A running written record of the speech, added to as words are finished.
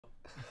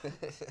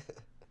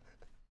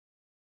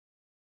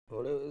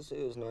Well,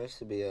 it was nice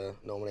to be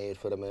nominated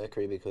for the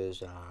Mercury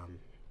because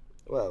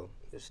well,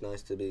 it's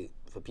nice to be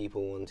for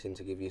people wanting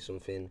to give you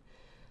something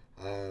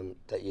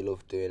that you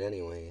love doing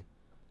anyway.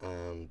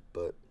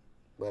 But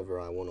whether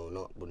I won or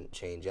not wouldn't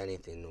change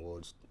anything.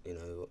 Awards,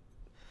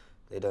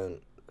 they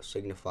don't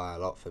signify a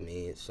lot for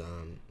me. It's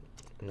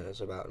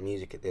about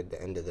music at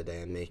the end of the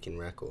day and making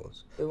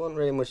records. It wasn't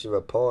really much of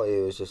a party.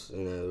 It was just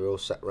we were all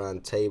sat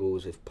around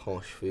tables with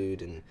posh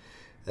food and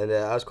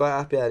I was quite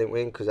happy I didn't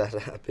win because I'd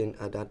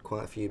had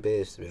quite a few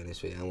beers, to be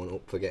honest with you. I went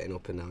up for getting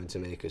up and having to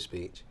make a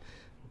speech.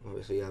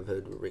 Obviously, I've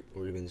heard Rick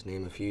Rubin's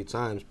name a few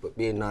times, but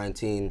being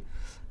 19,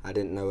 I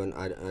didn't know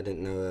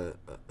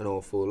an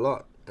awful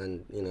lot,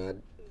 and I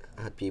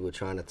had people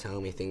trying to tell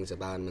me things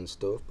about him and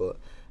stuff, but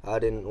I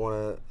didn't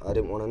want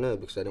to know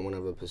because I didn't want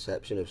to have a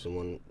perception of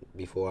someone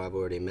before I've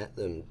already met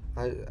them.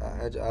 I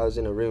was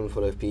in a room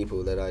full of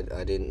people that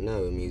I didn't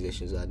know,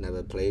 musicians I'd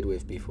never played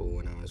with before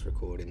when I was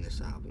recording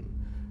this album.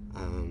 I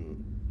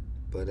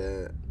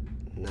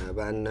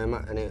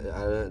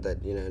learned that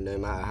no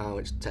matter how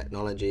much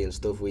technology and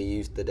stuff we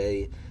use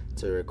today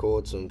to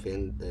record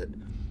something, that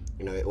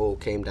it all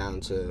came down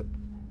to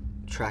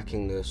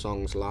tracking the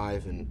songs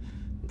live and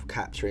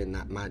capturing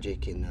that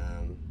magic in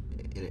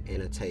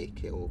a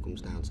take. It all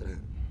comes down to that.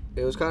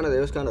 It was kind of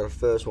the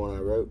first one I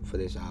wrote for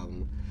this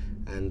album,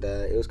 and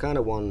it was kind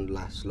of one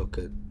last look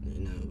at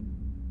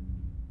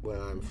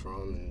where I'm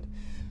from,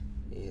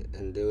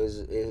 and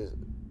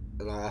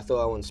I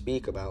thought I wouldn't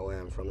speak about where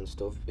I'm from and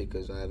stuff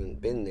because I haven't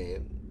been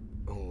there,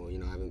 or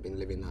I haven't been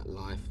living that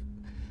life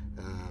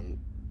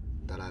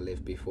that I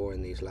lived before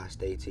in these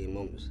last 18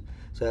 months.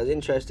 So it was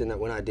interesting that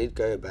when I did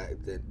go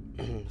back, that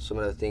some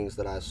of the things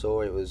that I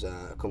saw, it was I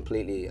had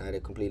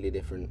a completely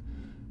different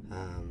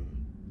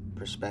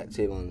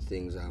perspective on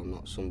things. I'm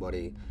not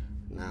somebody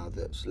now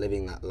that's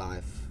living that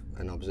life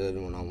and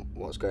observing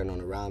what's going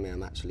on around me.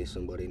 I'm actually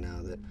somebody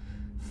now that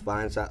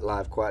finds that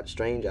life quite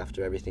strange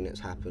after everything that's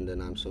happened,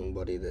 and I'm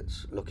somebody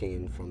that's looking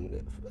in from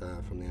the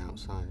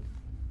outside.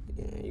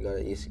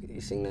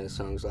 You sing those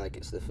songs like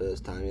it's the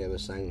first time you ever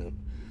sang them,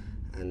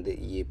 and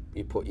you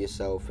put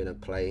yourself in a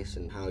place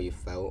and how you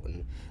felt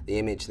and the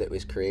image that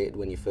was created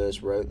when you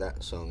first wrote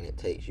that song. It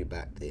takes you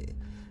back there,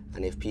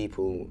 and if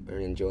people are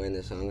enjoying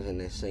the songs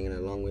and they're singing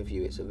along with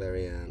you, it's a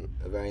very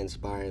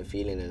inspiring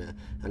feeling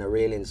and a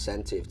real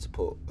incentive to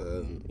put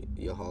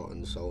your heart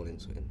and soul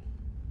into it.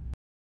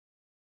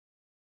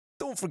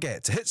 Don't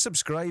forget to hit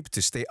subscribe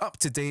to stay up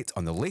to date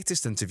on the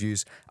latest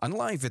interviews and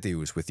live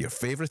videos with your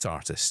favourite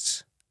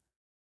artists.